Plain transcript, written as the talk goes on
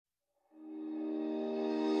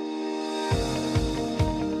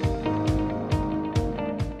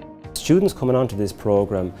Students coming onto this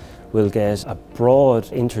programme will get a broad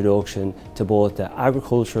introduction to both the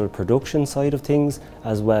agricultural production side of things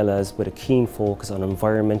as well as with a keen focus on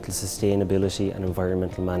environmental sustainability and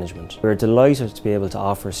environmental management. We're delighted to be able to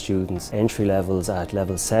offer students entry levels at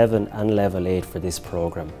level 7 and level 8 for this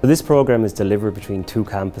programme. So this programme is delivered between two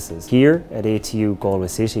campuses, here at ATU Galway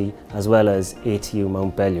City as well as ATU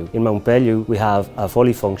Mountbellew. In Mountbellew we have a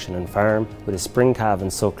fully functioning farm with a spring calf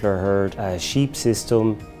and suckler herd, a sheep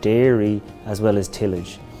system, dairy as well as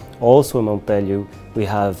tillage. Also in Mountbellew we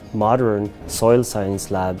have modern soil science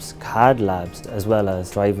labs, CAD labs as well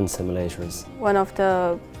as driving simulators. One of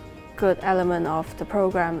the good elements of the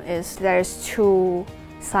program is there's 2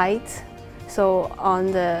 sites. So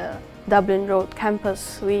on the Dublin Road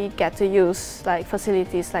campus we get to use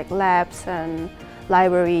facilities like labs and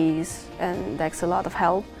libraries, and that's a lot of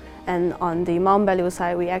help. And on the Mountbellew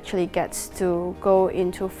side, we actually get to go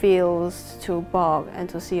into fields, to bog, and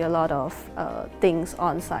to see a lot of things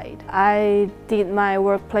on site. I did my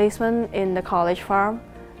work placement in the college farm,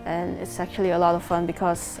 and it's actually a lot of fun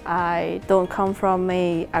because I don't come from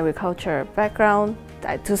an agriculture background.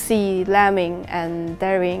 To see lambing and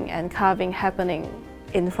dairying and calving happening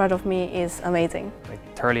in front of me is amazing. I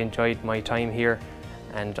thoroughly enjoyed my time here,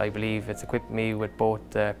 and I believe it's equipped me with both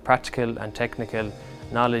the practical and technical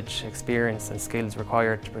knowledge, experience and skills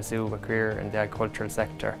required to pursue a career in the agricultural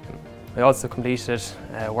sector. I also completed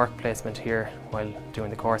a work placement here while doing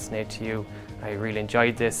the course in ATU. I really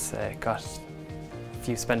enjoyed this.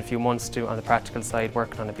 Spent a few months on the practical side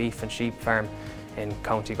working on a beef and sheep farm in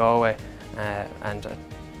County Galway, and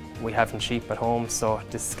we haven't sheep at home, so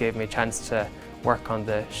this gave me a chance to work on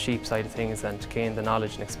the sheep side of things and gain the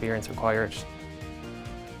knowledge and experience required.